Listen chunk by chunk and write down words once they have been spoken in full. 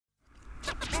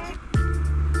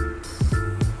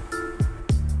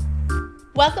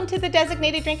Welcome to the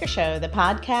Designated Drinker Show, the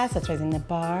podcast that's raising the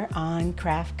bar on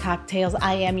craft cocktails.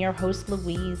 I am your host,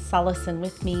 Louise Solis, and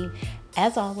with me,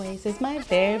 as always, is my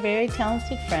very, very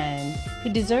talented friend who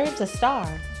deserves a star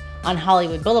on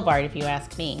Hollywood Boulevard, if you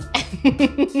ask me.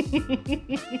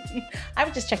 I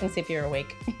was just checking to see if you're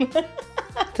awake.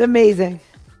 It's amazing.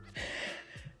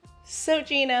 So,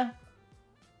 Gina,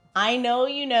 I know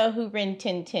you know who Rin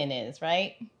Tin Tin is,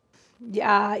 right?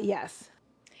 Yeah, yes.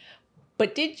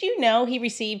 But did you know he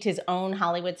received his own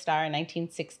Hollywood star in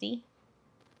 1960?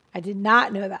 I did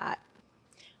not know that.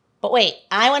 But wait,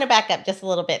 I want to back up just a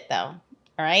little bit, though, all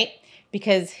right?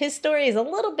 Because his story is a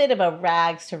little bit of a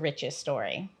rags to riches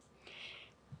story.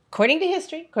 According to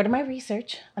history, according to my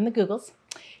research on the Googles,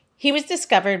 he was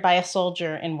discovered by a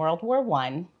soldier in World War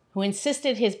I who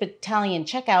insisted his battalion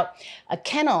check out a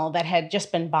kennel that had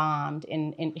just been bombed.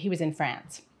 He was in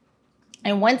France.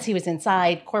 And once he was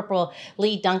inside, Corporal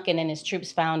Lee Duncan and his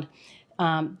troops found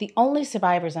the only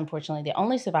survivors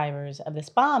of this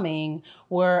bombing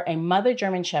were a mother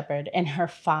German Shepherd and her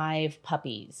 5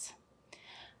 puppies.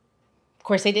 Of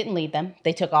course, they didn't leave them.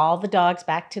 They took all the dogs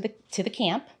back to the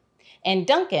camp, and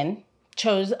Duncan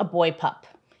chose a boy pup.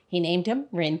 He named him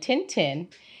Rin Tin Tin,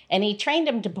 and he trained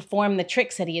him to perform the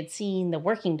tricks that he had seen the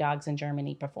working dogs in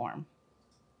Germany perform.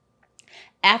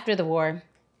 After the war,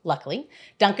 luckily,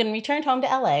 Duncan returned home to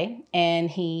LA,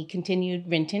 and he continued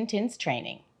Rin Tin Tin's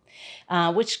training,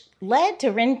 which led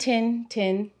to Rin Tin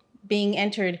Tin being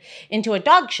entered into a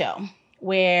dog show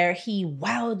where he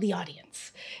wowed the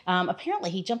audience. Apparently,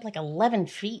 he jumped like 11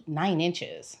 feet, 9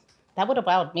 inches. That would have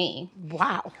wowed me.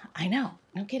 Wow. I know,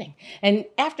 no kidding. And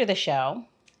after the show,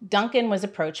 Duncan was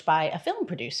approached by a film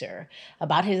producer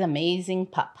about his amazing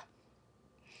pup.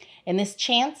 And this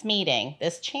chance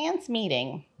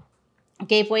meeting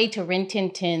gave way to Rin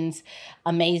Tin Tin's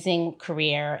amazing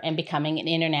career and becoming an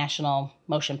international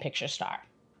motion picture star.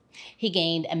 He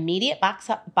gained immediate box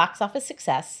office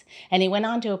success, and he went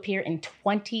on to appear in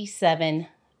 27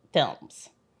 films,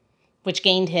 which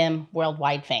gained him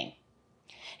worldwide fame.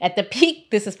 At the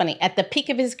peak, this is funny, at the peak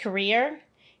of his career,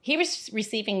 he was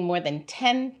receiving more than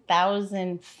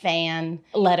 10,000 fan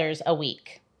letters a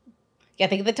week. You gotta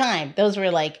think of the time. Those were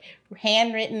like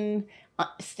handwritten,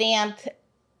 stamped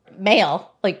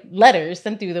mail, like letters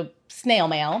sent through the snail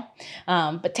mail,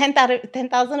 but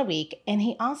 10,000 a week. And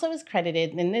he also is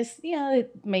credited, and this,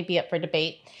 it may be up for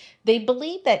debate. They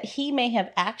believe that he may have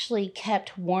actually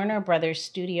kept Warner Brothers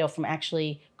Studio from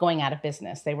actually going out of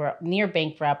business. They were near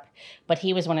bankrupt, but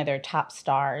he was one of their top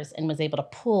stars and was able to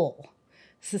pull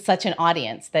such an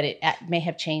audience that it may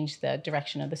have changed the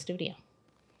direction of the studio.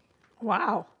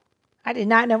 Wow. I did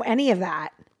not know any of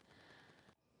that.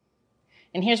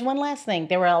 And here's one last thing.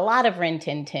 There were a lot of Rin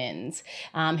Tin Tins.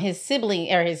 His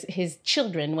sibling or his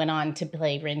children went on to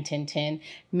play Rin Tin Tin.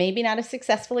 Maybe not as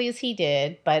successfully as he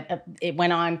did, but it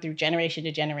went on through generation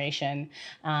to generation.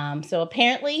 So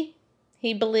apparently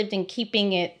he believed in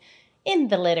keeping it in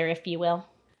the litter, if you will.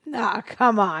 Nah,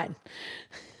 come on.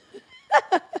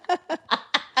 You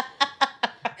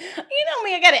know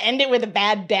me, I got to end it with a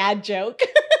bad dad joke.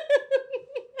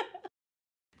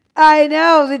 I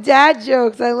know, the dad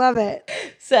jokes. I love it.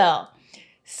 So,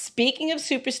 speaking of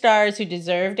superstars who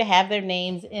deserve to have their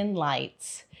names in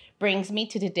lights, brings me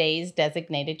to today's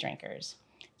designated drinkers.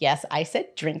 Yes, I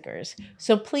said drinkers.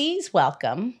 So please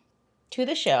welcome to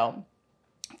the show,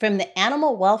 from the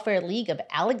Animal Welfare League of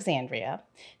Alexandria,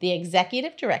 the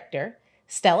Executive Director,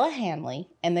 Stella Hanley,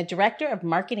 and the Director of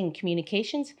Marketing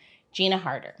Communications, Gina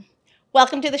Hardter.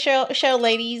 Welcome to the show,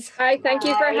 ladies. Hi, thank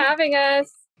you for having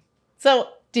us. So,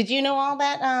 did you know all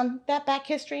that that back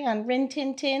history on Rin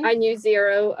Tin Tin? I knew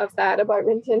 0 of that about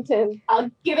Rin Tin Tin. I'll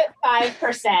give it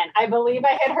 5%. I believe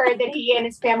I had heard that he and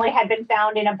his family had been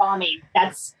found in a bombing.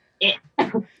 That's it.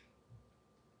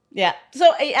 Yeah.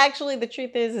 So actually, the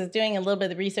truth is doing a little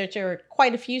bit of research. There were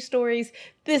quite a few stories.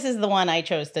 This is the one I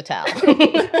chose to tell.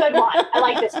 Good one. I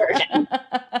like this version.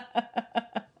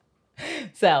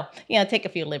 So, take a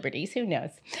few liberties. Who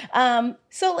knows?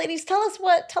 So, ladies, tell us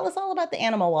all about the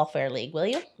Animal Welfare League, will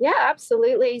you? Yeah,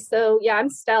 absolutely. So, I'm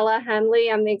Stella Hanley.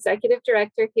 I'm the executive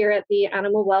director here at the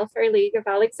Animal Welfare League of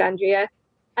Alexandria.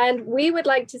 And we would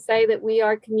like to say that we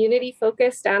are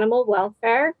community-focused animal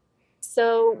welfare.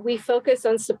 So we focus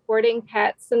on supporting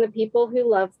pets and the people who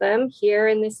love them here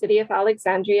in the city of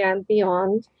Alexandria and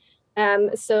beyond.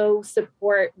 So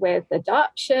support with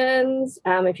adoptions,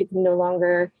 if you can no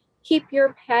longer keep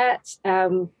your pet,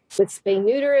 with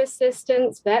spay-neuter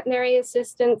assistance, veterinary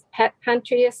assistance, pet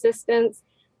pantry assistance.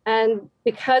 And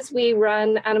because we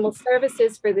run animal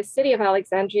services for the city of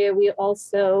Alexandria, we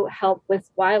also help with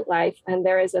wildlife. And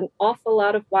there is an awful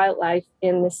lot of wildlife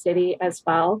in the city as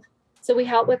well. So we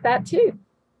help with that too.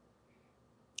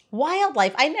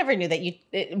 Wildlife. I never knew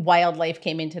that wildlife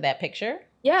came into that picture.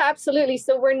 Yeah, absolutely.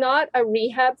 So we're not a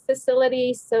rehab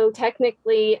facility. So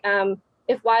technically,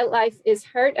 if wildlife is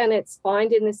hurt and it's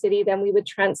found in the city, then we would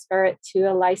transfer it to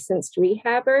a licensed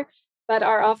rehabber. But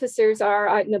our officers are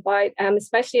out and about,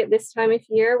 especially at this time of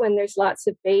year when there's lots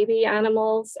of baby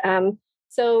animals.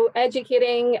 So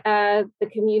educating the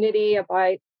community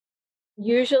about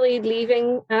usually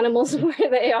leaving animals where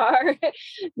they are,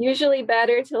 usually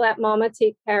better to let mama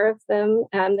take care of them.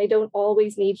 They don't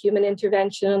always need human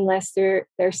intervention unless they're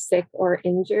sick or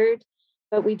injured.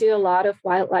 But we do a lot of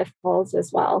wildlife calls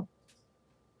as well.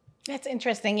 That's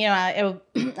interesting.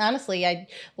 Honestly,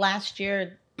 last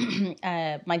year,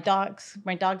 my dogs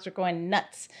were going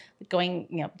nuts,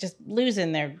 just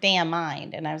losing their damn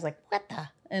mind. And I was like, what the?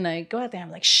 And I go out there,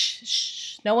 I'm like,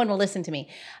 shh, no one will listen to me.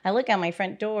 I look out my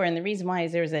front door, and the reason why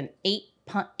is there's an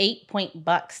 8-point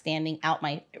buck standing out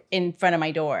in front of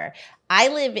my door. I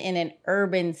live in an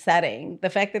urban setting. The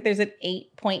fact that there's an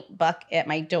 8-point buck at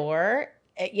my door,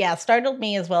 startled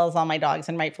me as well as all my dogs,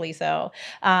 and rightfully so.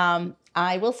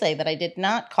 I will say that I did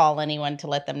not call anyone to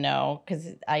let them know because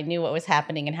I knew what was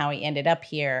happening and how he ended up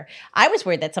here. I was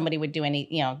worried that somebody would do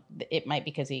it might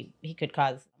because he could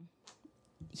cause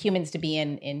humans to be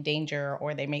in danger,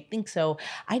 or they may think so.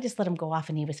 I just let him go off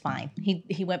and he was fine.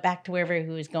 He went back to wherever he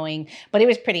was going, but it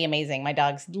was pretty amazing. My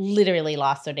dogs literally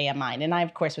lost their damn mind. And I,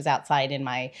 of course, was outside in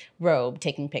my robe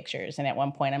taking pictures. And at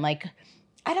one point I'm like,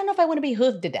 I don't know if I want to be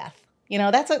hooved to death.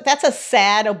 That's a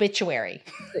sad obituary.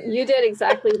 You did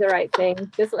exactly the right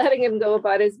thing. Just letting him go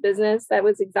about his business. That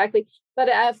was exactly. But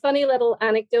a funny little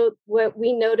anecdote, what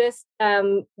we noticed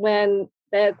when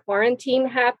the quarantine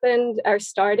happened or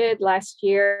started last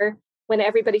year, when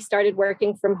everybody started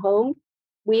working from home,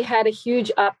 we had a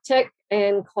huge uptick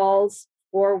in calls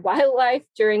for wildlife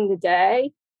during the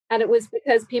day. And it was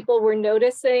because people were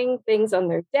noticing things on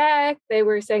their deck. They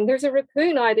were saying, there's a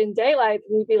raccoon out in daylight.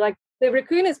 And we'd be like, the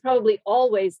raccoon is probably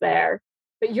always there,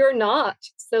 but you're not.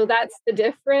 So that's the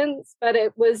difference. But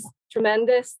it was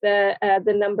tremendous, the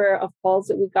number of calls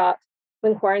that we got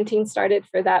when quarantine started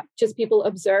for that. Just people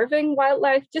observing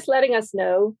wildlife, just letting us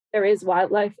know there is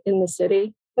wildlife in the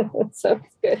city. So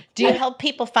it's good. Do you help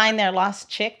people find their lost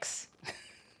chicks?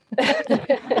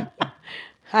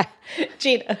 Hi,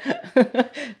 Gina.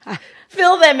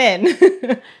 Fill them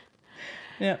in.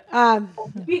 Yeah.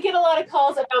 We get a lot of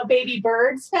calls about baby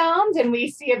birds found, and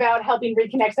we see about helping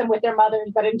reconnect them with their mothers.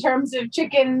 But in terms of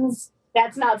chickens,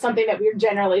 that's not something that we're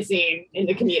generally seeing in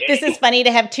the community. This is funny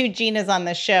to have two Ginas on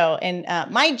the show. And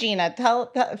my Gina,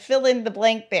 fill in the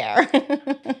blank there.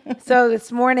 So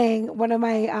this morning, one of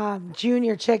my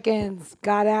junior chickens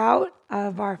got out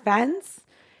of our fence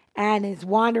and is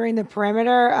wandering the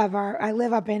perimeter of I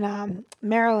live up in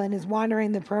Maryland, is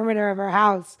wandering the perimeter of our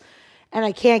house. And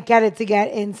I can't get it to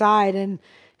get inside. And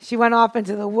she went off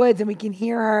into the woods, and we can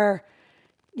hear her.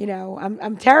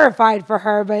 I'm terrified for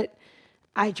her, but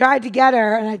I tried to get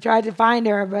her and I tried to find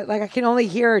her, but I can only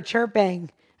hear her chirping.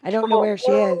 I don't know where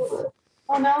she is.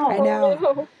 Oh no! I know.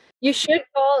 Oh, no. You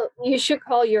should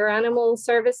call your animal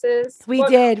services. We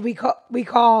did. We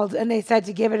called, and they said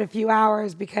to give it a few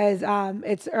hours because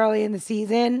it's early in the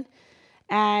season,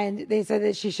 and they said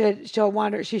that she should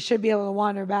wander. She should be able to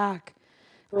wander back.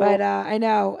 But I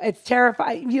know it's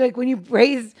terrifying. When you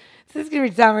raise, this is gonna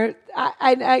be summer.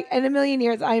 I in a million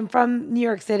years, I am from New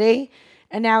York City,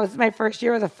 and now it's my first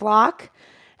year with a flock,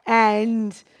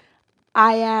 and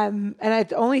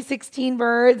it's only 16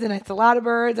 birds, and it's a lot of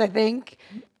birds. I think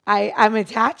I'm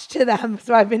attached to them,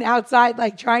 so I've been outside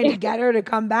trying to get her to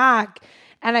come back,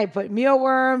 and I put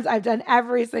mealworms. I've done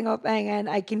every single thing, and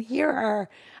I can hear her.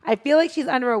 I feel like she's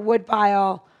under a wood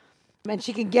pile. And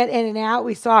she can get in and out.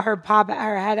 We saw her pop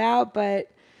her head out, but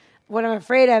what I'm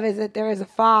afraid of is that there is a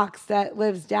fox that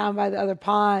lives down by the other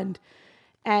pond,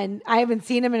 and I haven't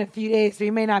seen him in a few days, so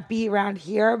he may not be around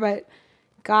here. But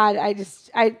God, I just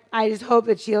hope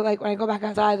that she'll when I go back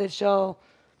outside that she'll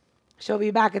be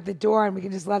back at the door and we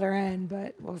can just let her in.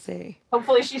 But we'll see.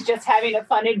 Hopefully, she's just having a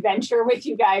fun adventure with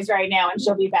you guys right now, and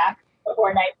she'll be back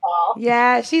before nightfall.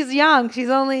 Yeah, she's young. She's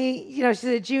only, she's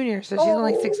a junior, so she's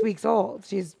only 6 weeks old.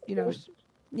 She's,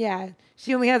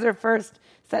 she only has her first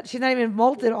set. She's not even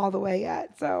molted all the way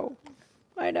yet. So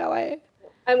I know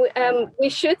we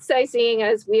should say, seeing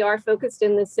as we are focused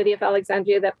in the city of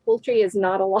Alexandria, that poultry is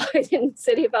not allowed in the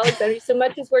city of Alexandria. So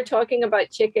much as we're talking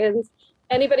about chickens,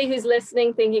 anybody who's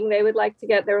listening thinking they would like to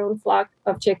get their own flock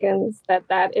of chickens,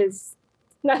 that is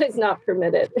not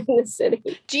permitted in the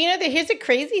city. Do you know that here's a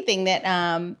crazy thing that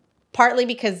partly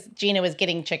because Gina was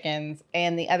getting chickens.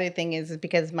 And the other thing is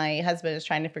because my husband is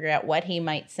trying to figure out what he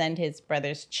might send his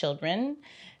brother's children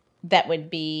that would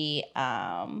be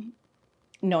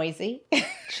noisy.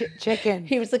 Chicken.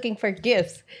 He was looking for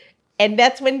gifts. And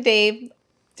that's when Dave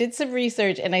did some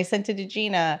research and I sent it to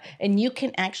Gina. And you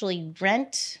can actually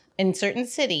rent in certain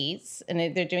cities,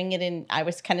 and they're doing it in, I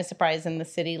was kind of surprised in the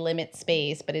city limit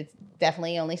space, but it's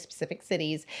definitely only specific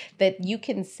cities, that you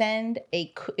can send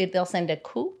they'll send a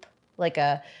coop, like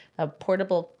a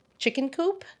portable chicken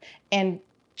coop, and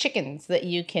chickens that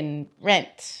you can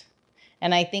rent.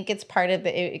 And I think it's part of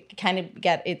it kind of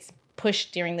got its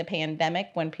pushed during the pandemic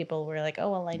when people were like,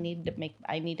 oh, well, I need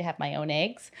to have my own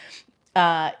eggs.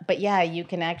 But yeah, you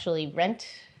can actually rent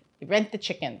the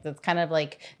chickens. It's kind of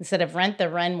like, instead of rent the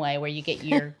runway where you get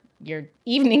your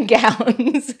evening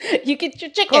gowns, you get your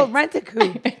chickens. Oh, rent a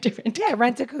coop.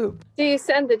 Rent a coop. Do you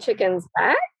send the chickens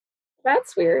back?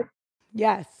 That's weird.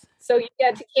 Yes. So you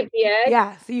get to keep the eggs?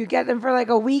 Yeah, so you get them for like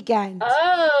a weekend.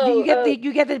 Oh.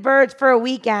 You get the birds for a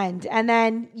weekend, and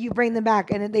then you bring them back.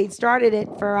 And they started it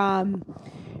for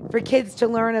kids to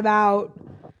learn about,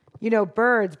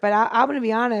 birds. But I'm going to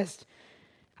be honest.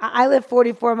 I live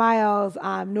 44 miles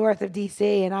north of DC,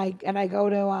 and I go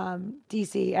to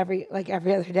DC every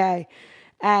other day,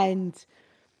 and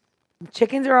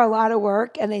chickens are a lot of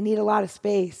work and they need a lot of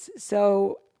space.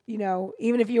 So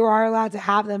even if you are allowed to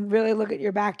have them, really look at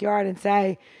your backyard and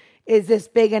say, is this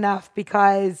big enough?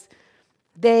 Because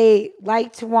they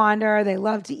like to wander, they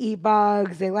love to eat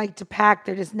bugs, they like to peck,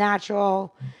 they're just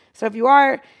natural. So if you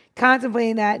are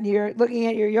contemplating that and you're looking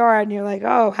at your yard and you're like,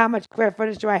 oh, how much square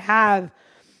footage do I have?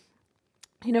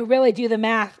 Really do the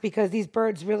math, because these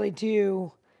birds really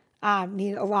do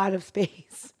need a lot of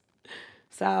space.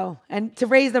 So, and to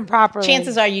raise them properly.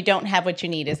 Chances are you don't have what you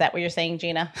need. Is that what you're saying,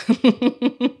 Gina?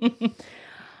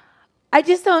 I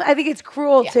think it's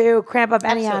cruel to cramp up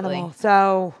any animal.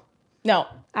 So, no.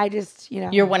 I just,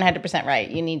 You're 100% right.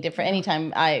 You need different,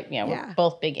 anytime we're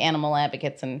both big animal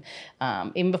advocates. And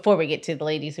even before we get to the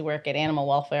ladies who work at Animal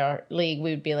Welfare League, we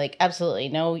would be like, absolutely,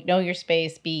 know your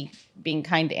space. Being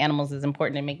kind to animals is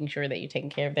important, and making sure that you're taking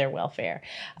care of their welfare.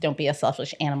 Don't be a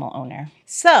selfish animal owner.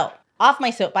 So, off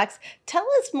my soapbox, tell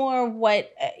us more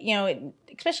what,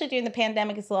 especially during the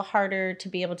pandemic, it's a little harder to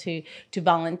be able to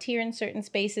volunteer in certain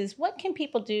spaces. What can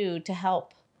people do to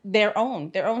help their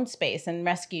own space and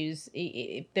rescues?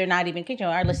 If they're not even,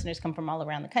 our listeners come from all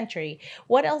around the country.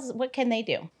 What can they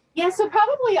do? Yeah, so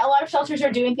probably a lot of shelters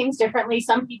are doing things differently.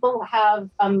 Some people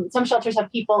have, some shelters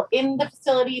have people in the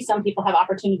facility. Some people have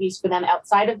opportunities for them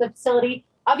outside of the facility.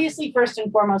 Obviously, first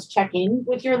and foremost, check in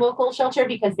with your local shelter,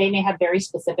 because they may have very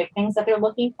specific things that they're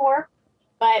looking for.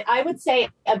 But I would say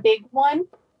a big one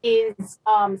is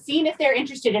seeing if they're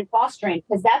interested in fostering,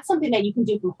 because that's something that you can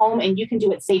do from home and you can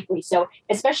do it safely. So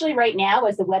especially right now,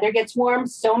 as the weather gets warm,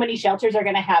 so many shelters are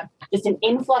going to have just an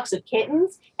influx of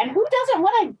kittens. And who doesn't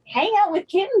want to hang out with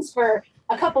kittens for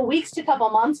a couple weeks to a couple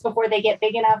months before they get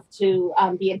big enough to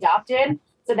be adopted?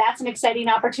 So that's an exciting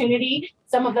opportunity.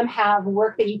 Some of them have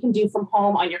work that you can do from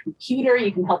home on your computer.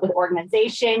 You can help with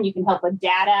organization. You can help with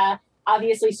data.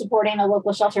 Obviously, supporting a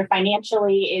local shelter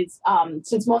financially is,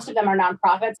 since most of them are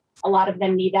nonprofits, a lot of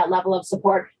them need that level of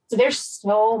support. So there's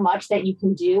so much that you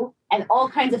can do, and all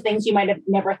kinds of things you might have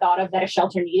never thought of that a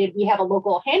shelter needed. We have a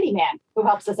local handyman who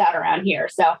helps us out around here.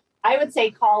 So I would say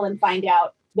call and find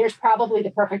out. There's probably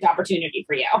the perfect opportunity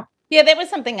for you. Yeah, that was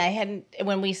something I hadn't,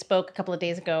 when we spoke a couple of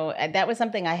days ago, that was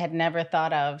something I had never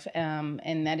thought of.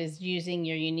 And that is using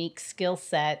your unique skill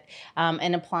set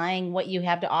and applying what you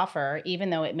have to offer, even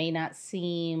though it may not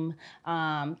seem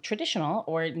traditional.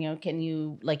 Or, can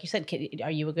you, like you said, are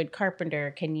you a good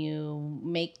carpenter? Can you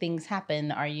make things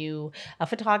happen? Are you a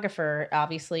photographer?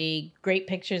 Obviously, great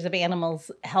pictures of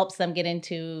animals helps them get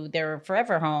into their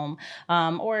forever home.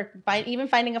 Or even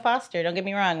finding a foster. Don't get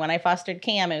me wrong. When I fostered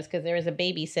Cam, it was because there was a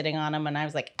baby sitting on him, and I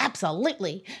was like,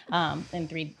 absolutely. And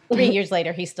three years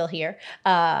later, he's still here.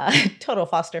 Total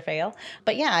foster fail.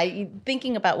 But yeah,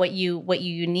 thinking about what you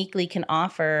uniquely can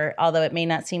offer, although it may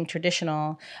not seem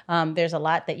traditional, there's a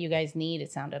lot that you guys need,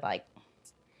 it sounded like.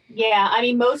 Yeah, I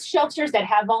mean, most shelters that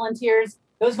have volunteers,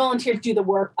 those volunteers do the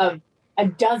work of a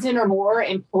dozen or more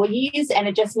employees, and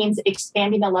it just means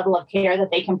expanding the level of care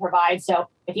that they can provide. So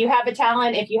if you have a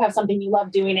talent, if you have something you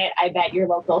love doing it, I bet your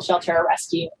local shelter or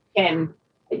rescue can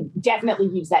definitely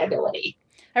use that ability.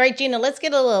 All right, Gina, let's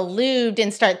get a little lubed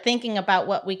and start thinking about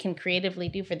what we can creatively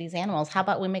do for these animals. How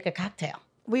about we make a cocktail?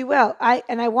 We will. I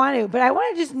want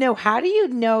to just know, how do you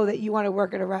know that you want to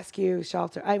work at a rescue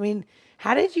shelter? I mean,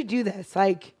 how did you do this?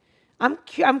 Like, I'm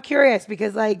curious,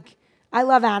 because like, I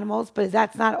love animals, but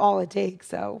that's not all it takes.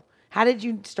 So How did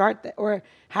you start that, or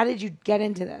how did you get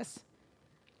into this?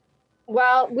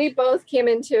 Well, we both came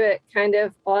into it kind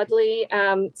of oddly.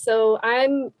 So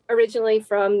I'm originally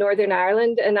from Northern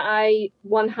Ireland, and I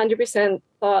 100%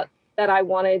 thought that I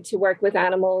wanted to work with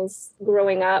animals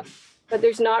growing up. But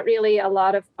there's not really a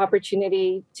lot of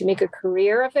opportunity to make a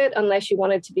career of it unless you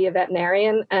wanted to be a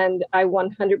veterinarian. And I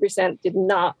 100% did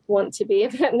not want to be a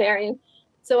veterinarian.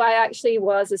 So I actually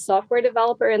was a software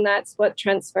developer, and that's what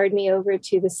transferred me over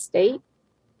to the state.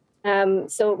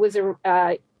 So it was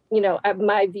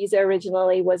my visa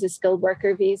originally was a skilled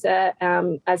worker visa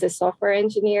as a software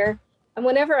engineer. And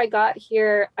whenever I got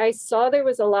here, I saw there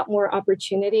was a lot more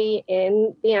opportunity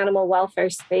in the animal welfare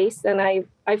space. And I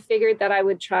figured that I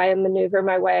would try and maneuver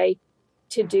my way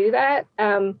to do that.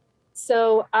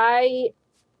 So I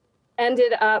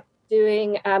ended up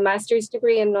doing a master's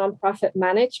degree in nonprofit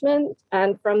management.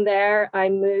 And from there, I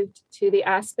moved to the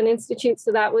Aspen Institute.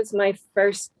 So that was my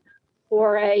first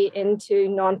foray into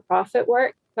nonprofit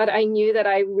work. But I knew that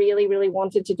I really, really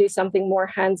wanted to do something more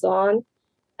hands-on.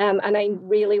 And I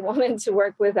really wanted to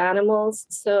work with animals.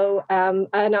 So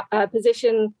a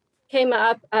position came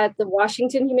up at the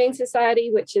Washington Humane Society,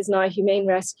 which is now Humane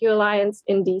Rescue Alliance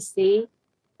in DC.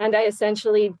 And I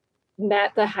essentially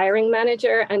met the hiring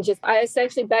manager and I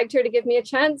essentially begged her to give me a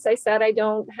chance. I said, I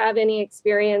don't have any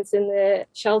experience in the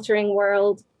sheltering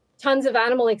world, tons of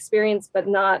animal experience, but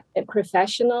not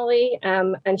professionally.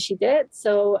 And she did.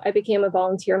 So I became a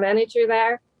volunteer manager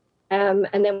there. And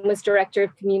then was director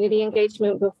of community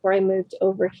engagement before I moved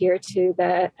over here to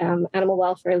the Animal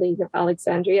Welfare League of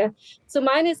Alexandria. So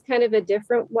mine is kind of a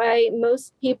different way.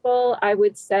 Most people, I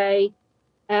would say,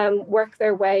 work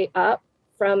their way up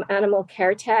from animal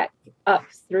care tech up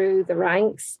through the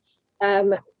ranks.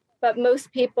 But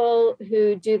most people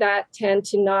who do that tend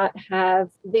to not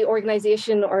have the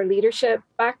organization or leadership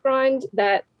background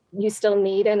that you still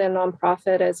need in a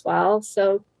nonprofit as well.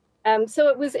 So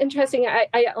it was interesting.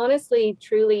 I honestly,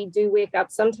 truly do wake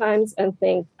up sometimes and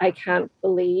think, I can't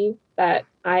believe that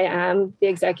I am the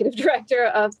executive director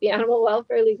of the Animal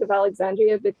Welfare League of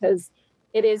Alexandria, because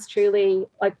it is truly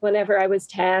like whenever I was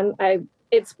 10,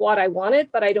 it's what I wanted,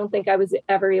 but I don't think I was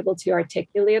ever able to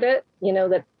articulate it,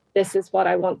 that this is what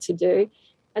I want to do.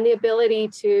 And the ability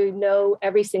to know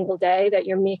every single day that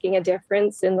you're making a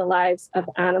difference in the lives of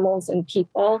animals and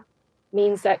people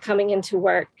means that coming into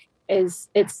work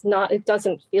it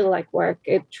doesn't feel like work.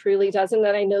 It truly doesn't.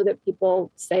 And I know that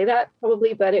people say that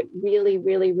probably, but it really,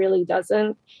 really, really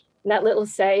doesn't. And that little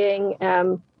saying,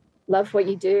 love what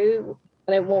you do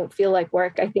and it won't feel like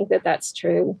work. I think that that's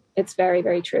true. It's very,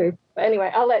 very true. But anyway,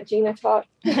 I'll let Gina talk.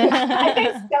 I think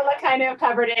Stella kind of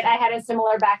covered it. I had a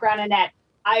similar background in that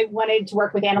I wanted to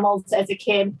work with animals as a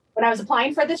kid. When I was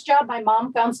applying for this job, my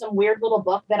mom found some weird little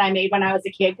book that I made when I was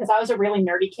a kid, because I was a really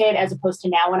nerdy kid as opposed to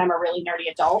now when I'm a really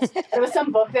nerdy adult. It was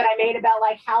some book that I made about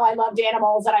like how I loved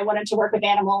animals and I wanted to work with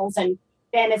animals. And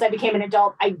then as I became an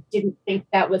adult, I didn't think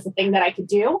that was a thing that I could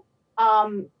do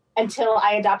until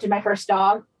I adopted my first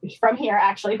dog from here,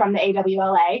 actually from the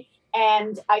AWLA.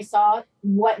 And I saw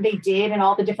what they did and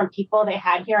all the different people they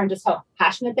had here and just how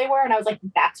passionate they were. And I was like,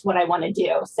 that's what I want to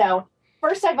do. So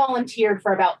first, I volunteered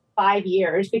for about 5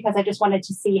 years because I just wanted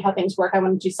to see how things work. I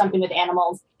wanted to do something with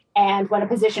animals. And when a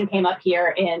position came up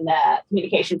here in the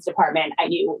communications department, I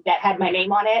knew that had my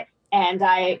name on it. And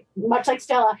I, much like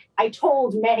Stella, I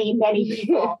told many, many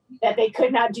people that they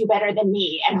could not do better than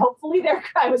me. And hopefully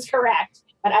I was correct.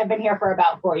 But I've been here for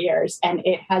about 4 years and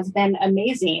it has been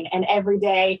amazing. And every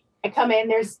day I come in,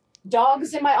 there's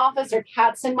dogs in my office or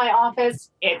cats in my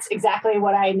office. It's exactly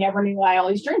what I never knew I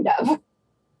always dreamed of.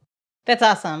 That's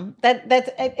awesome. That's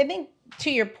I think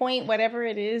to your point, whatever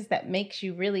it is that makes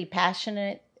you really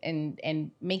passionate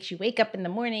and makes you wake up in the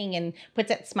morning and puts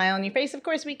that smile on your face. Of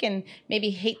course, we can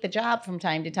maybe hate the job from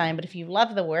time to time, but if you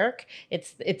love the work,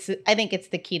 it's I think it's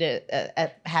the key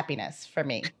to happiness for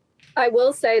me. I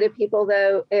will say to people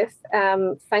though, if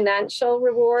financial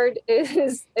reward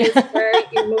is where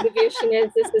your motivation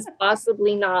is, this is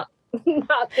possibly not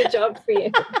the job for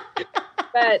you.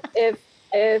 But if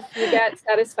you get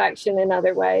satisfaction in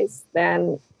other ways,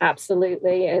 then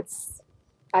absolutely, it's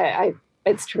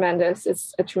tremendous.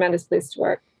 It's a tremendous place to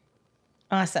work.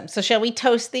 Awesome. So shall we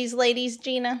toast these ladies,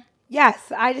 Gina? Yes.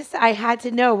 I had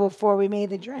to know before we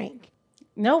made the drink.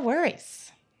 No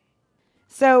worries.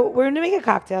 So we're going to make a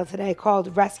cocktail today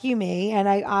called Rescue Me. And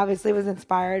I obviously was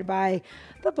inspired by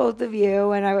the both of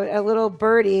you. And a little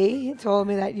birdie told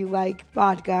me that you like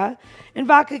vodka. And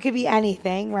vodka could be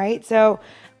anything, right? So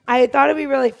I thought it'd be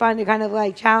really fun to kind of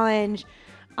like challenge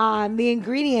the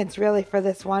ingredients really for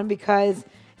this one, because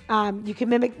you can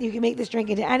make this drink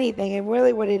into anything, and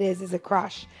really what it is a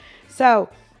crush. So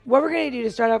what we're going to do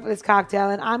to start off with this cocktail,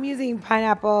 and I'm using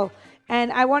pineapple,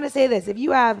 and I want to say this, if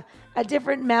you have a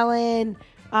different melon,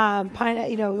 we want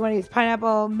to use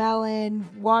pineapple, melon,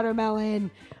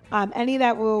 watermelon, any of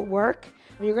that will work.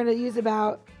 You're going to use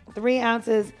about 3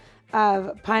 ounces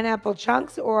of pineapple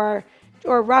chunks or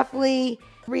roughly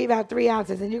about 3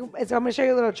 ounces. And so I'm going to show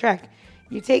you a little trick.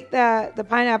 You take the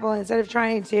pineapple, and instead of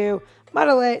trying to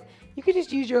muddle it, you could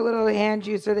just use your little hand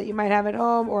juicer that you might have at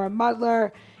home or a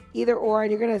muddler, either or.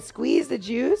 And you're going to squeeze the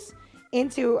juice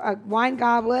into a wine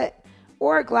goblet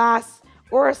or a glass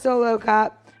or a solo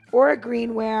cup or a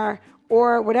greenware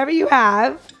or whatever you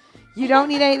have. You don't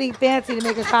need anything fancy to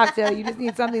make a cocktail. You just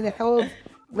need something that holds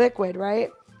liquid, right?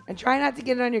 And try not to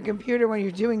get it on your computer when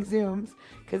you're doing Zooms,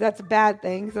 because that's a bad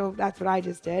thing. So that's what I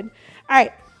just did. All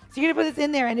right. So you're going to put this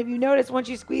in there. And if you notice, once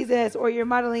you squeeze this or you're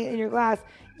muddling it in your glass,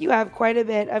 you have quite a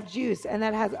bit of juice. And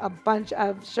that has a bunch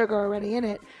of sugar already in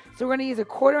it. So we're going to use a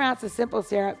 1/4 ounce of simple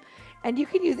syrup. And you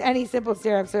can use any simple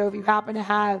syrup. So if you happen to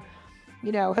have,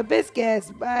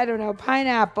 hibiscus,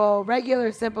 pineapple,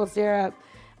 regular simple syrup,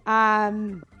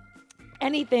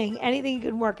 anything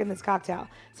can work in this cocktail.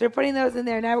 So we're putting those in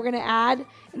there. Now we're going to add,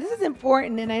 and this is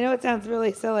important, and I know it sounds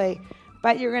really silly,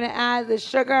 but you're going to add the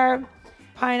sugar,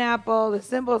 pineapple, the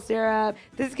simple syrup.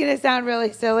 This is going to sound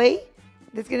really silly.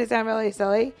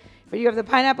 But you have the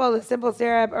pineapple, the simple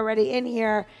syrup already in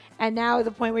here, and now is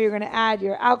the point where you're going to add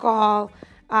your alcohol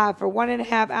for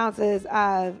 1.5 ounces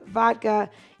of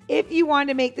vodka. If you want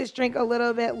to make this drink a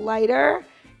little bit lighter,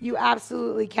 you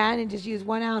absolutely can, and just use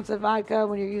 1 ounce of vodka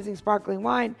when you're using sparkling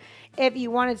wine. If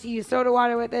you wanted to use soda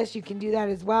water with this, you can do that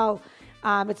as well.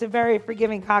 It's a very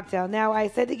forgiving cocktail. Now, I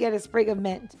said to get a sprig of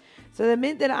mint. So the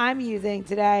mint that I'm using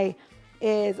today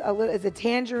is a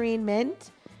tangerine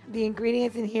mint. The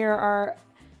ingredients in here are,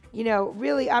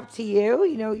 really up to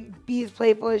you. Be as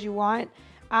playful as you want.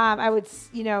 I would,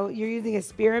 you're using a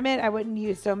spearmint. I wouldn't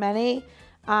use so many,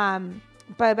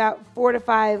 but about 4 to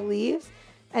 5 leaves.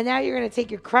 And now you're going to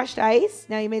take your crushed ice.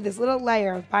 Now you made this little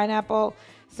layer of pineapple,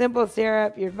 simple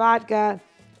syrup, your vodka.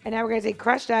 And now we're going to take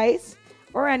crushed ice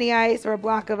or any ice or a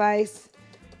block of ice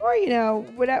or,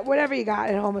 whatever you got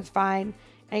at home is fine.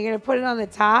 And you're going to put it on the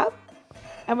top.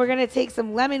 And we're going to take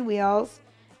some lemon wheels.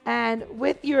 And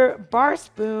with your bar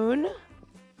spoon,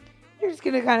 you're just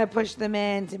going to kind of push them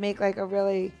in to make like a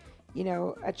really,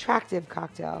 attractive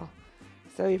cocktail.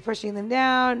 So you're pushing them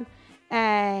down,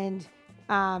 and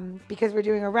because we're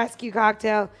doing a rescue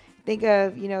cocktail, think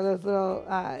of, those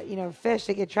little, fish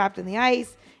that get trapped in the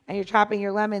ice, and you're trapping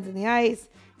your lemons in the ice,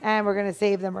 and we're going to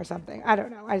save them or something. I don't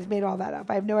know. I just made all that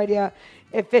up. I have no idea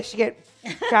if fish get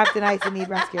trapped in ice and need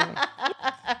rescuing.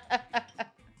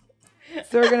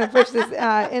 So we're going to push this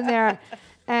in there,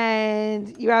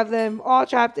 and you have them all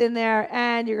trapped in there,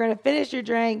 and you're going to finish your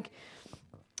drink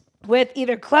with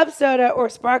either club soda or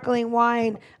sparkling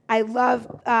wine. I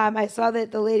saw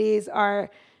that the ladies are,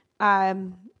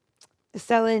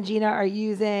 Stella and Gina are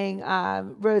using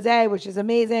rosé, which is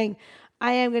amazing.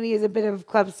 I am going to use a bit of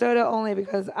club soda only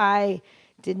because I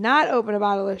did not open a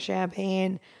bottle of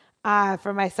champagne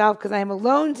for myself because I am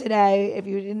alone today. If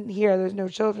you didn't hear, there's no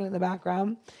children in the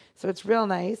background. So it's real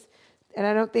nice. And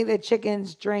I don't think that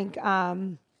chickens drink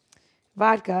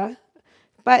vodka.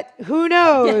 But who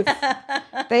knows?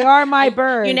 They are my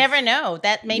birds. You never know.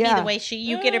 That may be the way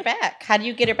you get her back. How do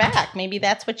you get her back? Maybe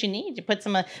that's what you need. You put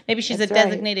some. Maybe she's a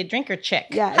designated drinker chick.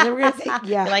 Yeah, and then we're gonna take.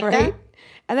 Yeah, like that.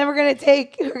 And then we're gonna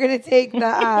take the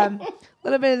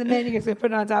little bit of the mint. You're just gonna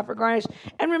put it on top for garnish.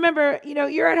 And remember,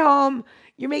 you're at home.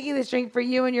 You're making this drink for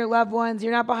you and your loved ones.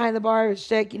 You're not behind the bar with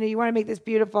shtick. You want to make this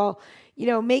beautiful.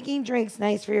 Making drinks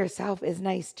nice for yourself is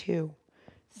nice too.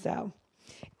 So,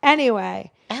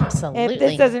 anyway. Absolutely. If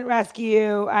this doesn't rescue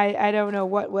you, I don't know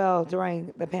what will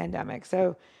during the pandemic.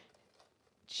 So,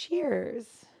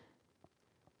 cheers.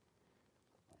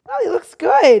 Oh, it looks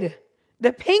good.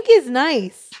 The pink is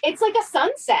nice. It's like a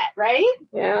sunset, right?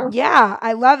 Yeah. Yeah,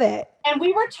 I love it. And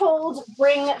we were told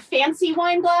bring fancy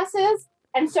wine glasses.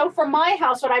 And so for my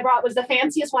house, what I brought was the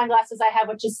fanciest wine glasses I have,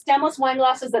 which is stemless wine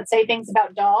glasses that say things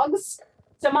about dogs.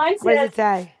 So mine says, what does it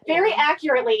say? Very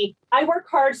accurately, I work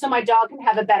hard so my dog can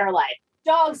have a better life.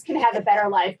 Dogs can have a better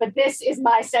life, but this is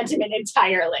my sentiment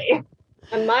entirely.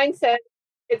 And mine said,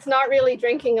 it's not really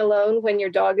drinking alone when your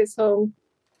dog is home.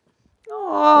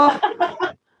 Oh,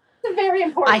 it's a very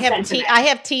important sentiment. I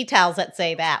have tea towels that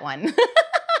say that one.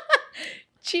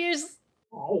 Cheers.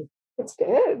 Oh, it's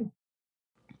good.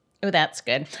 Oh, that's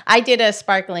good. I did a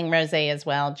sparkling rosé as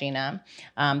well, Gina.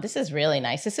 This is really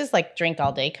nice. This is like drink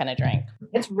all day kind of drink.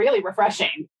 It's really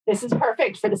refreshing. This is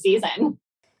perfect for the season.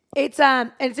 it's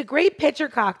a great pitcher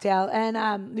cocktail,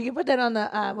 and we can put that on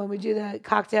the when we do the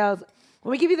cocktails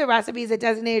When we give you the recipes at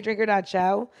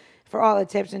designateddrinker.show for all the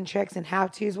tips and tricks and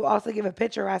how-tos, we'll also give a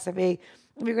picture recipe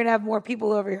if you're going to have more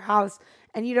people over your house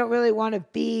and you don't really want to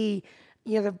be,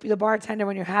 the bartender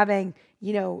when you're having,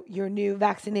 your newly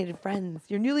vaccinated friends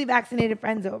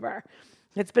over.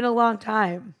 It's been a long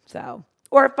time, so.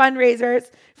 Or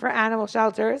fundraisers for animal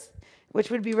shelters,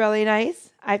 which would be really nice.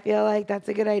 I feel like that's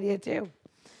a good idea too.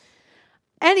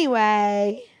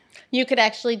 Anyway. You could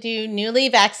actually do new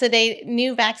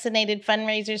vaccinated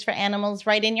fundraisers for animals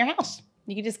right in your house.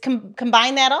 You could just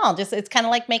combine that all. It's kind of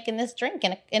like making this drink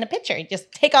in a pitcher. You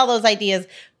just take all those ideas,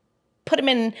 put them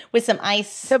in with some ice.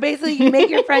 So basically, you make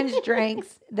your friends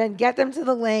drinks, then get them to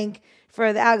the link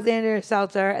for the Alexandria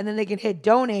shelter, and then they can hit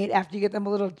donate after you get them a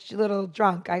little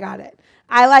drunk. I got it.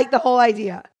 I like the whole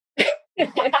idea.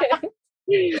 That's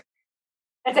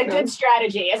a good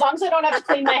strategy. As long as I don't have to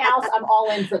clean my house, I'm all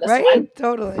in for this one. Right?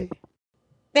 Totally.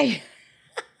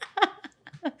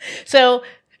 So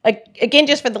again,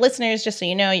 just for the listeners, just so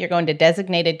you know, you're going to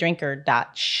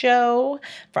designateddrinker.show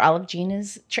for all of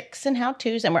Gina's tricks and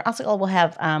how-tos. And we'll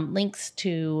have links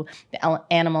to the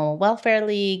Animal Welfare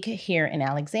League here in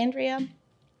Alexandria.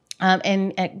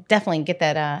 And definitely get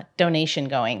that donation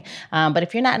going. But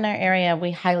if you're not in our area,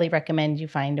 we highly recommend you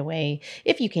find a way,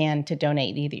 if you can, to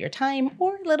donate either your time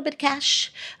or a little bit of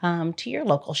cash to your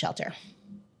local shelter.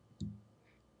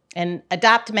 And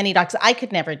adopt many dogs. I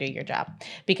could never do your job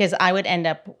because I would end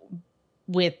up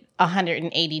with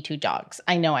 182 dogs.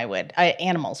 I know I would.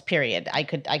 Animals, period. I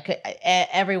could,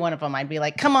 every one of them, I'd be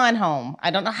like, come on home.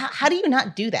 I don't know. How do you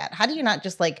not do that? How do you not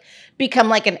just become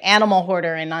like an animal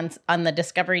hoarder and on the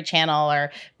Discovery Channel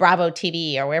or Bravo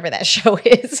TV or wherever that show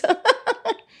is?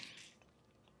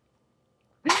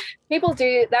 People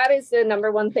do. That is the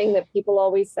number one thing that people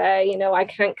always say, I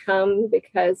can't come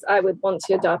because I would want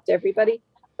to adopt everybody.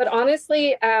 But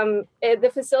honestly,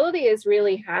 the facility is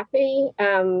really happy.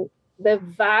 The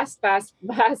vast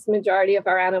majority of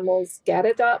our animals get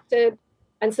adopted.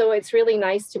 And so it's really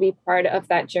nice to be part of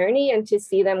that journey and to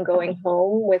see them going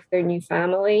home with their new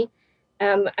family.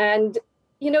 And,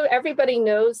 everybody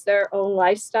knows their own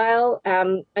lifestyle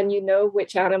and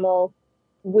which animal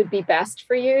would be best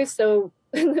for you. So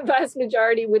the vast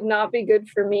majority would not be good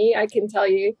for me, I can tell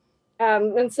you.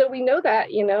 And so we know that,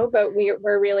 but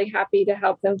we're really happy to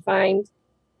help them find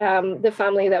the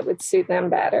family that would suit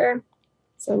them better.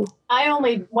 So I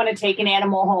only want to take an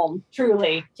animal home,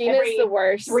 truly. Gina's the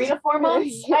worst. 3 to 4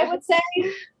 months, I would say.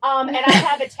 And I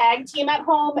have a tag team at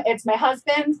home. It's my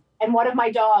husband and one of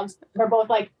my dogs. We're both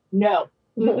like, no,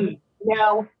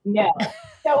 no.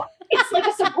 So it's like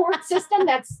a support system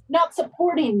that's not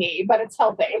supporting me, but it's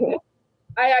helping.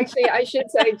 I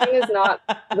should say Gina's not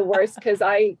the worst because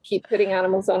I keep putting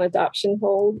animals on adoption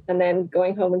hold and then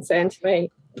going home and saying to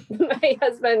my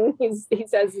husband, he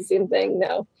says the same thing.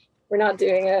 No, we're not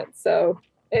doing it. So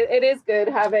it is good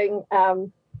having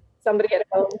somebody at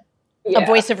home. Yeah, a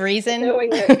voice of reason.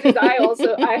 Knowing that, because I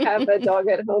have a dog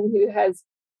at home who has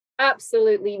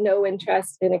absolutely no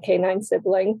interest in a canine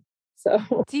sibling. So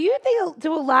do you think,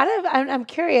 I'm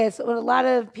curious, when a lot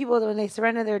of people, when they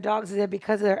surrender their dogs, is it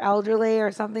because they're elderly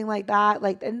or something like that?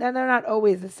 And then they're not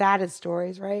always the saddest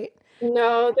stories, right?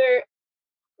 No,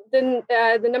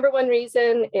 the number one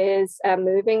reason is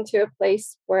moving to a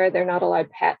place where they're not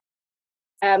allowed pets.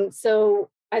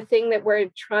 So a thing that we're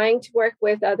trying to work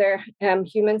with other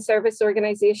human service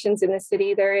organizations in the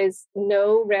city, there is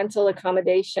no rental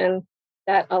accommodation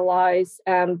that allows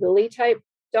bully type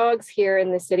dogs here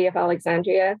in the city of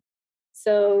Alexandria.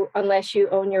 So unless you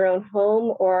own your own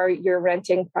home or you're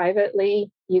renting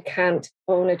privately, you can't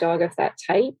own a dog of that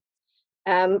type.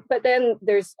 But then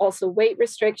there's also weight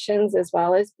restrictions as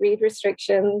well as breed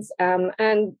restrictions.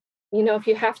 And, if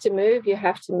you have to move, you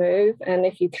have to move. And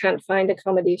if you can't find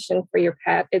accommodation for your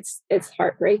pet, it's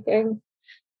heartbreaking.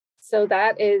 So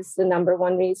that is the number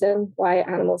one reason why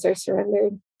animals are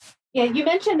surrendered. Yeah, you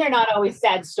mentioned they're not always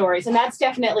sad stories, and that's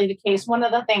definitely the case. One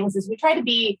of the things is we try to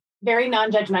be very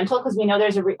non-judgmental because we know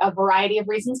there's a variety of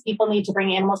reasons people need to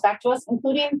bring animals back to us,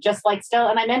 including, just like Stella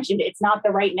and I mentioned, it's not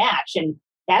the right match. And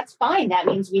that's fine. That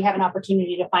means we have an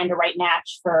opportunity to find a right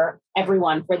match for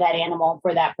everyone, for that animal,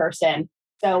 for that person.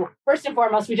 So first and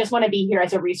foremost, we just want to be here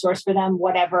as a resource for them,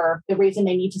 whatever the reason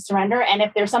they need to surrender. And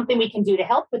if there's something we can do to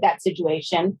help with that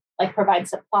situation, like provide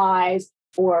supplies,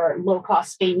 or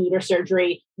low-cost spay neuter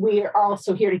surgery, we are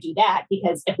also here to do that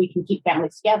because if we can keep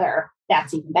families together,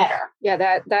 that's even better. Yeah,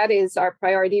 that is our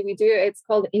priority. We do, it's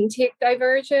called intake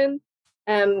diversion.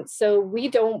 So we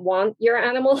don't want your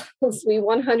animals. We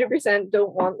 100%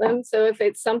 don't want them. So if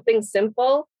it's something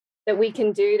simple, that we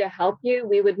can do to help you,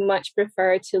 we would much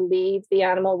prefer to leave the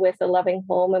animal with a loving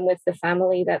home and with the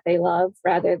family that they love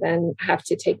rather than have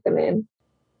to take them in.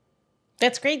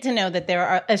 That's great to know that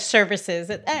there are services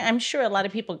that I'm sure a lot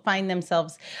of people find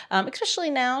themselves,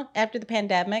 especially now after the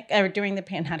pandemic, or during the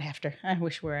not after, I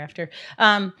wish we were after,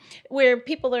 where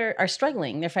people are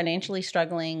struggling, they're financially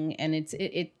struggling. And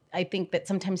I think that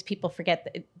sometimes people forget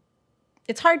that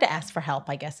it's hard to ask for help,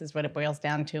 I guess, is what it boils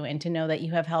down to. And to know that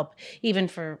you have help, even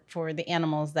for the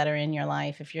animals that are in your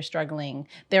life. If you're struggling,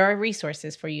 there are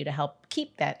resources for you to help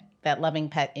keep that loving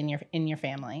pet in your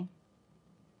family.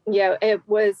 Yeah, it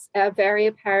was very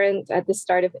apparent at the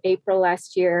start of April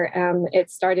last year.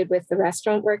 It started with the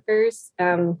restaurant workers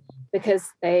because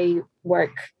they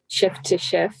work shift to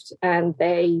shift and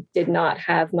they did not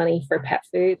have money for pet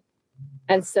food.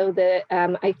 And so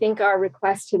I think our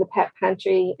requests to the pet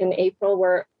pantry in April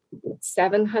were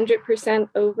 700%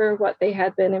 over what they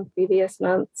had been in previous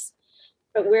months.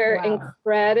 But we're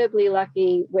incredibly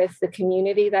lucky with the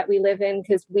community that we live in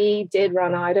because we did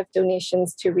run out of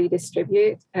donations to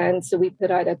redistribute. And so we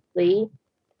put out a plea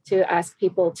to ask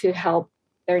people to help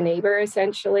their neighbor,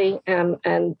 essentially. And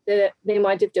the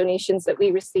amount of donations that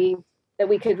we received that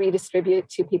we could redistribute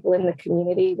to people in the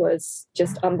community was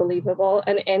just unbelievable.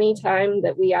 And anytime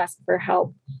that we ask for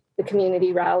help, the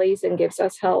community rallies and gives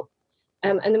us help.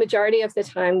 And the majority of the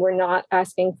time, we're not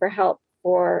asking for help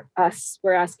for us,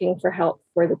 we're asking for help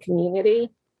for the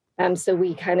community. So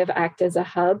we kind of act as a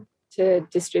hub to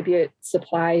distribute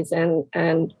supplies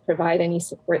and provide any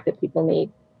support that people need.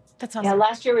 That's awesome. Yeah,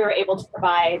 last year we were able to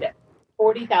provide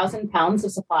 40,000 pounds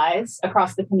of supplies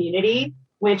across the community,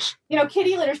 which,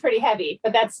 kitty litter is pretty heavy,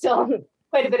 but that's still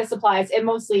quite a bit of supplies. It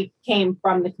mostly came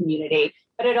from the community,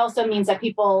 but it also means that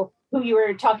people who you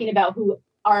were talking about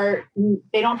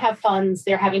they don't have funds,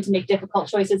 they're having to make difficult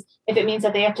choices. If it means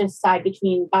that they have to decide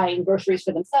between buying groceries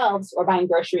for themselves or buying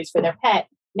groceries for their pet,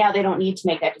 now they don't need to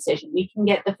make that decision. We can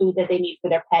get the food that they need for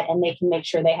their pet and they can make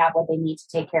sure they have what they need to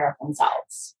take care of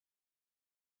themselves.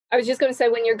 I was just going to say,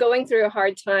 when you're going through a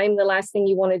hard time, the last thing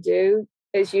you want to do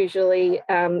is usually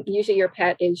your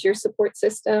pet is your support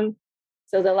system.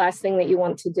 So the last thing that you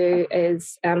want to do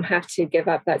is have to give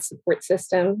up that support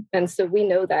system. And so we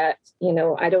know that,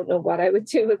 I don't know what I would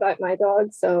do without my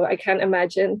dog. So I can't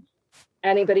imagine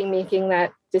anybody making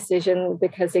that decision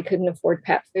because they couldn't afford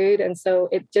pet food. And so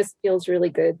it just feels really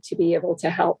good to be able to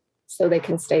help so they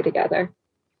can stay together.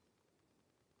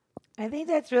 I think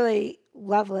that's really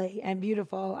lovely and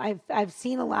beautiful. I've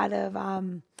seen a lot of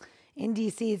in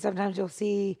DC. Sometimes you'll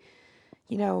see,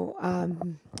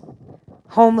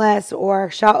 homeless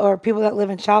or people that live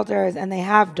in shelters, and they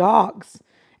have dogs,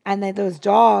 and those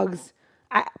dogs.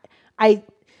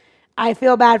 I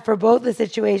feel bad for both the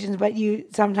situations, but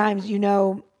sometimes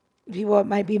people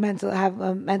might be have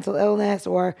a mental illness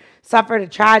or suffered a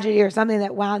tragedy or something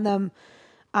that wound them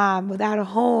without a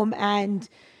home, and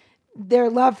their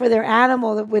love for their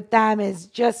animal with them is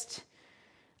just,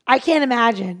 I can't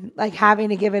imagine having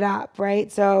to give it up,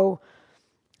 right? So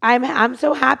I'm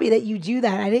so happy that you do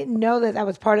that. I didn't know that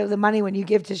was part of the money when you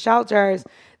give to shelters,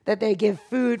 that they give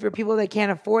food for people that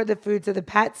can't afford the food so the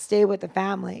pets stay with the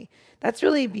family. That's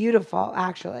really beautiful,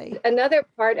 actually. Another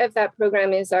part of that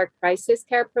program is our crisis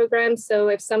care program. So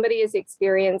if somebody is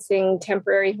experiencing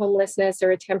temporary homelessness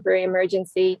or a temporary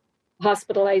emergency,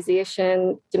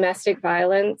 hospitalization, domestic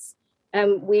violence,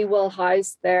 we will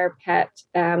house their pet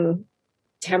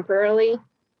temporarily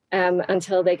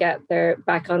until they get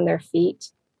back on their feet.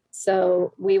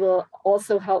 So we will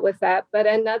also help with that. But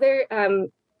another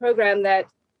program that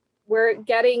we're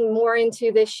getting more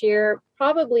into this year,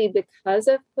 probably because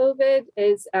of COVID,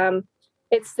 is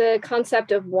it's the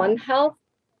concept of One Health.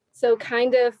 So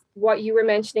kind of what you were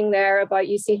mentioning there about,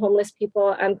 you see homeless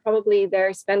people and probably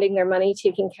they're spending their money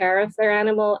taking care of their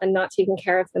animal and not taking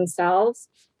care of themselves.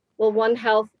 Well, One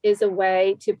Health is a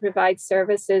way to provide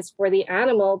services for the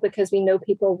animal, because we know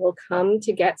people will come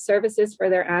to get services for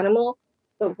their animal.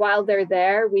 But while they're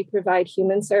there, we provide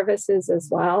human services as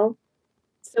well.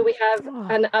 So we have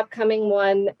an upcoming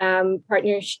one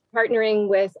partnering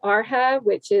with ARHA,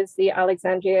 which is the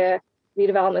Alexandria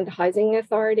Redevelopment Housing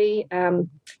Authority,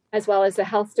 as well as the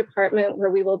health department, where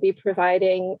we will be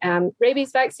providing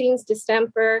rabies vaccines,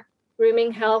 distemper,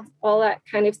 grooming health, all that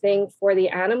kind of thing for the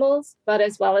animals. But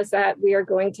as well as that, we are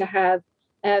going to have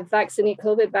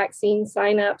COVID vaccine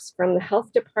signups from the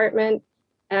health department.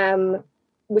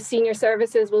 With senior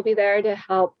services, will be there to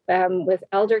help with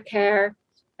elder care.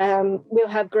 We'll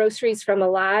have groceries from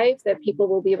Alive that people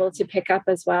will be able to pick up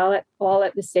as well, all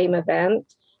at the same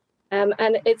event. And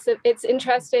it's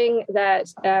interesting that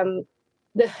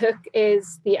the hook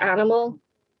is the animal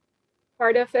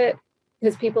part of it.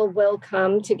 because people will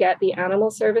come to get the animal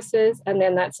services, and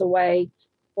then that's a way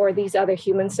for these other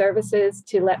human services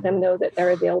to let them know that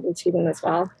they're available to them as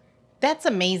well. That's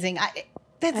amazing.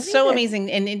 That's so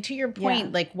amazing. And to your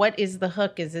point, like, what is the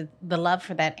hook? Is it the love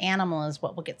for that animal is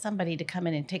what will get somebody to come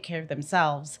in and take care of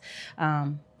themselves.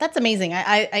 That's amazing.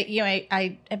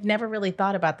 I've never really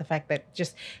thought about the fact that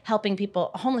just helping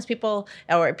people, homeless people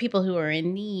or people who are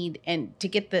in need, and to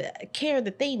get the care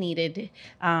that they needed.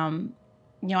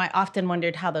 I often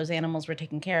wondered how those animals were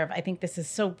taken care of. I think this is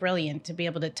so brilliant to be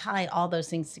able to tie all those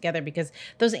things together, because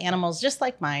those animals, just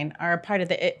like mine, are a part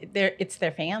of it's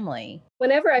their family.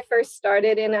 Whenever I first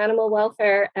started in animal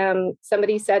welfare,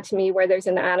 somebody said to me, where there's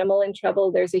an animal in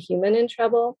trouble, there's a human in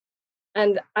trouble.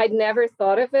 And I'd never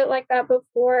thought of it like that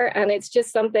before. And it's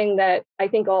just something that I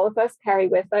think all of us carry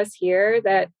with us here,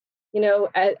 that,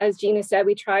 as Gina said,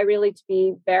 we try really to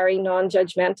be very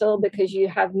non-judgmental, because you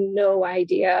have no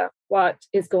idea what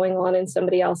is going on in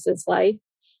somebody else's life.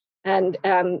 And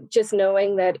just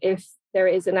knowing that if there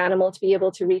is an animal, to be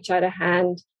able to reach out a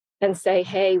hand and say,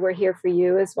 hey, we're here for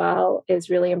you as well, is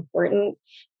really important.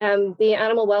 The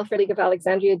Animal Welfare League of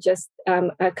Alexandria just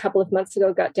a couple of months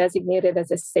ago got designated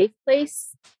as a safe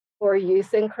place for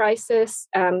youth in crisis.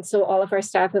 So all of our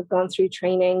staff have gone through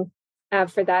training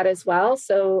for that as well.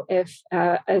 So if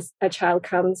as a child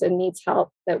comes and needs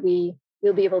help, that we'll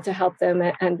be able to help them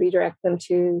and redirect them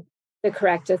to the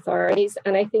correct authorities.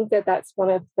 And I think that that's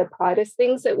one of the proudest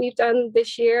things that we've done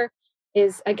this year,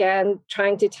 is, again,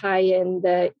 trying to tie in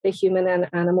the human and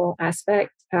animal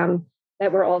aspect,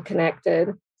 that we're all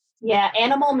connected. Yeah,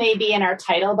 animal may be in our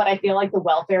title, but I feel like the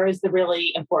welfare is the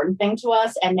really important thing to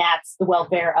us. And that's the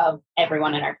welfare of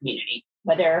everyone in our community.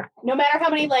 No matter how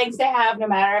many legs they have, no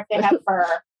matter if they have fur,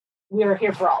 we're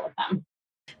here for all of them.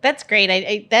 That's great.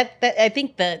 I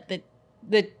think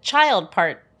the child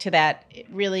part to that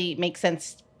really makes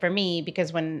sense for me,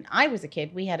 because when I was a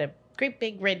kid, we had a great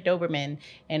big red Doberman,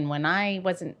 and when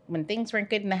things weren't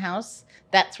good in the house,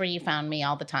 that's where you found me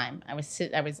all the time. I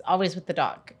was always with the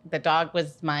dog. The dog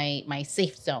was my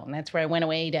safe zone. That's where I went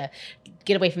away to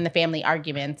get away from the family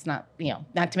arguments. Not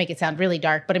to make it sound really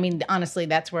dark, but I mean, honestly,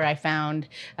 that's where I found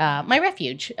my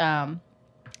refuge.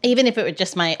 Even if it were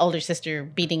just my older sister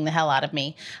beating the hell out of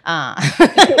me,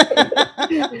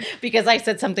 because I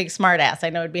said something smart ass.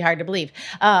 I know it'd be hard to believe.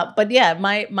 But yeah,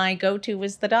 my go-to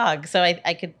was the dog. So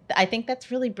I think that's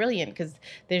really brilliant, because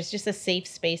there's just a safe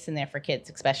space in there for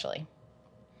kids, especially.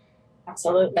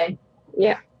 Absolutely.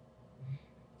 Yeah.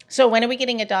 So when are we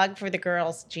getting a dog for the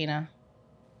girls, Gina?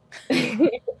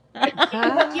 We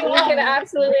can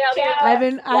absolutely help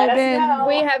you.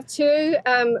 We have two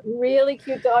really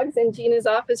cute dogs in Gina's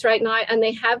office right now, and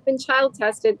they have been child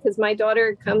tested, because my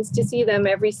daughter comes to see them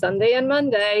every Sunday and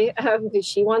Monday, because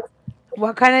she wants.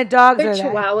 What kind of dogs are they? They're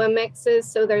Chihuahua mixes,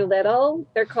 so they're little.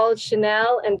 They're called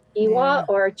Chanel and Piwa,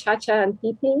 or Cha-Cha and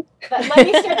Pee-Pee. But let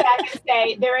me step back and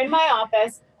say, they're in my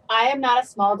office. I am not a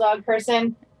small dog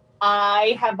person.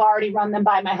 I have already run them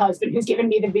by my husband, who's given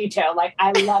me the veto. Like,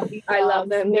 I love these dogs. I love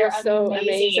them. They're so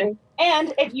amazing.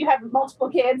 And if you have multiple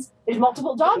kids, there's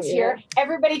multiple dogs here.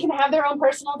 Everybody can have their own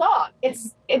personal dog.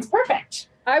 It's perfect.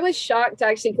 I was shocked,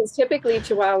 actually, because typically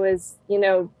Chihuahuas,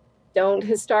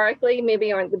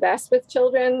 aren't the best with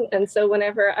children. And so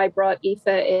whenever I brought Aoife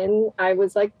in, I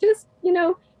was like,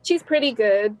 she's pretty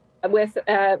good with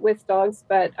dogs,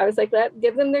 but I was like,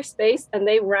 give them their space. And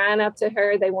they ran up to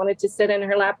her. They wanted to sit in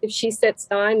her lap. If she sits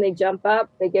down, they jump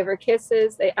up, they give her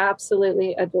kisses. They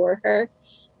absolutely adore her.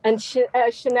 And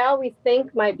Chanel, we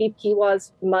think, might be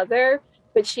Piwa's mother,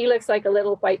 but she looks like a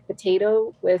little white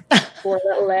potato with 4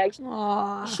 little legs.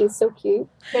 Aww. She's so cute.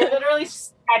 They're literally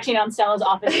scratching on Stella's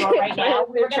office door right now.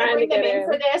 We were going to bring them in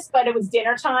for this, but it was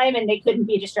dinner time and they couldn't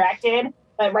be distracted.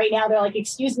 But right now they're like,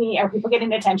 excuse me, are people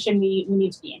getting attention? We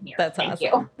need to be in here. That's Thank awesome.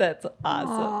 You. That's awesome.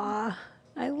 Aww,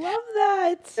 I love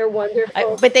that. They're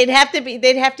wonderful. But they'd have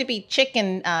to be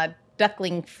chicken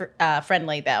duckling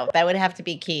friendly, though. That would have to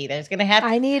be key. There's going to have.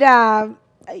 I need I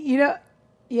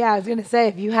was going to say,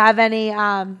 if you have any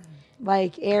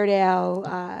like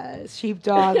Airedale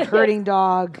sheepdog herding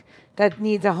dog that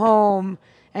needs a home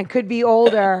and could be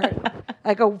older,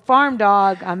 like a farm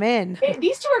dog, I'm in.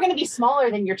 These two are going to be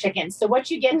smaller than your chickens. So what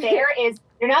you get there is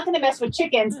you're not going to mess with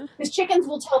chickens, because chickens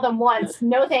will tell them once,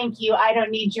 no, thank you, I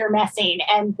don't need your messing.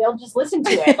 And they'll just listen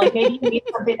to it. Like, maybe you need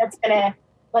something that's going to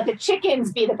let the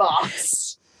chickens be the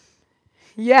boss.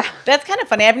 Yeah. That's kind of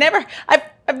funny. I've never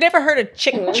heard of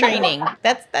chick training.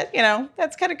 That's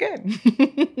kind of good.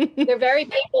 They're very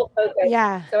people focused.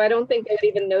 Yeah. So I don't think they would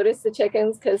even notice the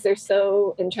chickens, because they're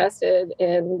so interested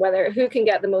in who can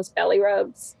get the most belly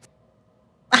rubs.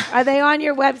 Are they on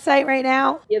your website right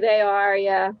now? Yeah, they are.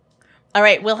 Yeah. All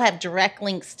right, we'll have direct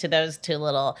links to those two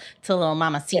little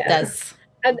mamacitas. Yeah.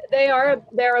 And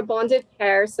they're a bonded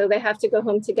pair, so they have to go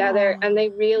home together, and they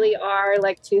really are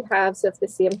like two halves of the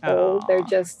same whole. They're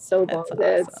just so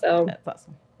bonded, awesome. so That's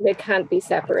awesome. They can't be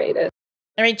separated.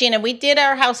 All right, Gina, we did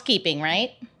our housekeeping,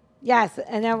 right? Yes,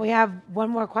 and then we have one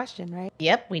more question, right?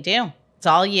 Yep, we do. It's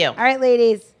all you. All right,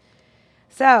 ladies.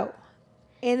 So,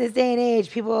 in this day and age,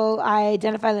 people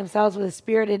identify themselves with a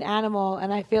spirited animal,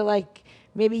 and I feel like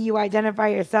maybe you identify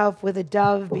yourself with a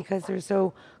dove because they're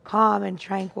so calm and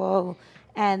tranquil,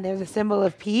 and there's a symbol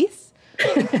of peace.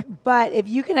 But if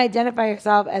you can identify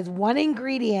yourself as one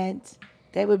ingredient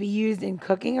that would be used in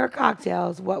cooking or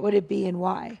cocktails, what would it be and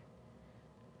why?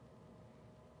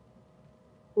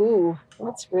 Ooh,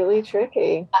 that's really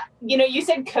tricky. You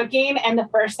said cooking, and the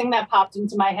first thing that popped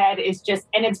into my head is just,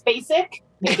 and it's basic.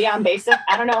 Maybe I'm basic.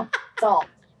 I don't know. Salt.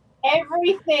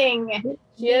 Everything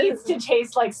needs to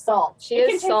taste like salt. She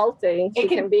is salty. She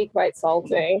can be quite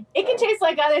salty. It can taste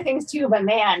like other things too, but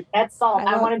man, that's salt.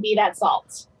 I want to be that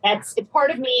salt. It's part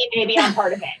of me. Maybe I'm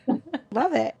part of it.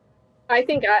 Love it. I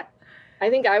think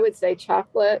I would say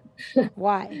chocolate.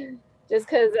 Why? Just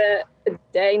because a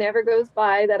day never goes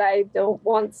by that I don't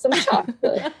want some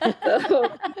chocolate. So,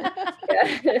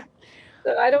 yeah.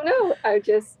 So I don't know. I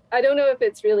don't know if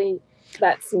it's really,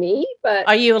 that's me, but.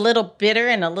 Are you a little bitter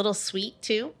and a little sweet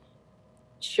too?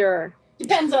 Sure.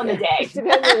 Depends on the day.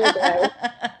 Depends on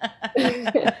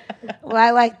the day. Well,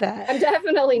 I like that. I'm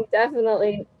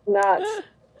definitely not.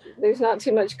 There's not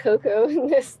too much cocoa in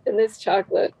this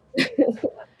chocolate.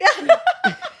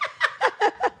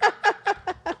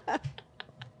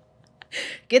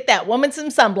 Get that woman some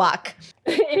sunblock.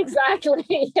 Exactly.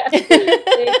 Yes.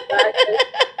 Exactly.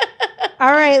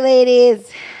 All right,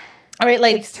 ladies. All right,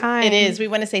 ladies. It's time. It is. We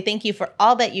want to say thank you for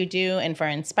all that you do and for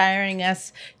inspiring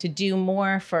us to do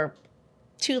more for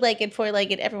two-legged,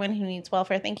 four-legged, everyone who needs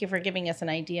welfare. Thank you for giving us an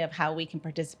idea of how we can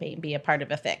participate and be a part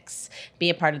of a fix, be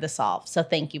a part of the solve. So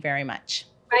thank you very much.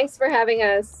 Thanks for having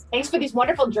us. Thanks for these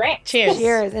wonderful drinks. Cheers.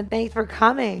 Cheers, and thanks for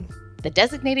coming. The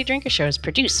Designated Drinker Show is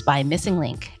produced by Missing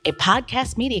Link, a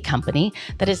podcast media company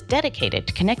that is dedicated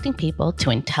to connecting people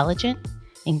to intelligent,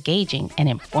 engaging, and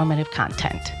informative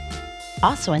content.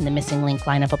 Also in the Missing Link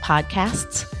lineup of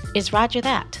podcasts is Rodger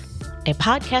That, a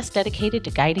podcast dedicated to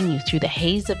guiding you through the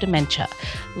haze of dementia,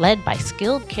 led by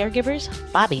skilled caregivers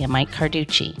Bobbi and Mike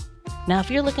Carducci. Now, if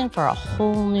you're looking for a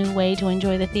whole new way to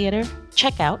enjoy the theater,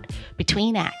 check out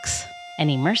Between Acts, an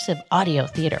immersive audio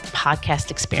theater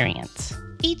podcast experience.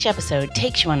 Each episode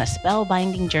takes you on a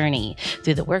spellbinding journey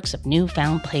through the works of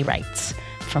newfound playwrights,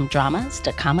 from dramas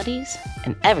to comedies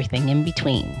and everything in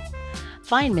between.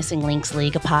 Find Missing Link's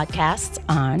League of Podcasts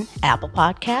on Apple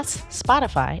Podcasts,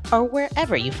 Spotify, or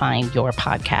wherever you find your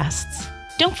podcasts.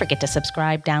 Don't forget to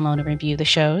subscribe, download, and review the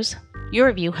shows. Your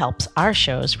review helps our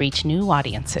shows reach new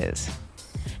audiences.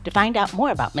 To find out more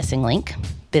about Missing Link,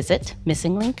 visit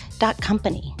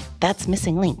missinglink.company. That's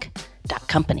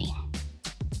missinglink.company.